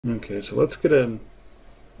Okay, so let's get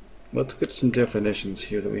some definitions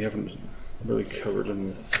here that we haven't really covered in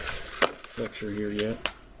the lecture here yet.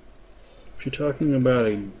 If you're talking about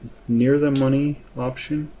a near the money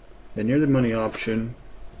option, a near the money option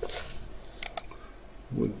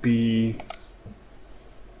would be,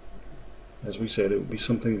 as we said, it would be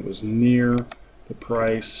something that was near the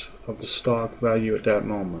price of the stock value at that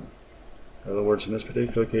moment. In other words, in this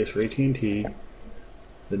particular case for AT&T,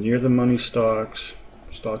 the near the money stock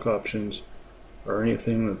options are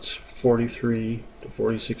anything that's 43 to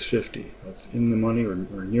 46.50. That's in the money or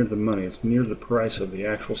near the money. It's near the price of the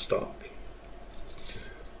actual stock.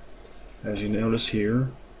 As you notice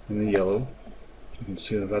here in the yellow, you can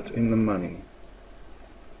see that that's in the money.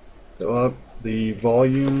 The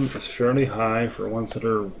volume is fairly high for ones that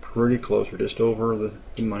are pretty close or just over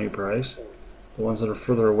the money price. The ones that are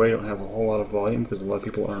further away don't have a whole lot of volume because a lot of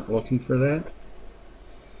people aren't looking for that.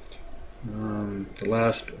 The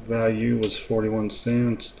last value was 41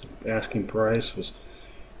 cents. The asking price was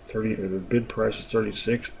 30, or the bid price is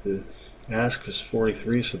 36. The ask is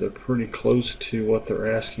 43, so they're pretty close to what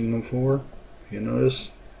they're asking them for. If you notice.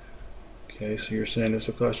 Okay, so you're saying this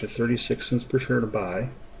will cost you 36 cents per share to buy,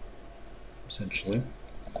 essentially.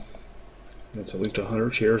 That's at least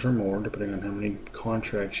 100 shares or more, depending on how many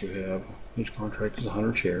contracts you have. Each contract is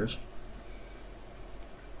 100 shares.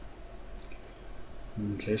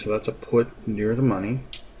 Okay, so that's a put near the money.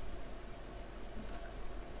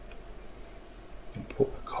 A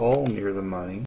call near the money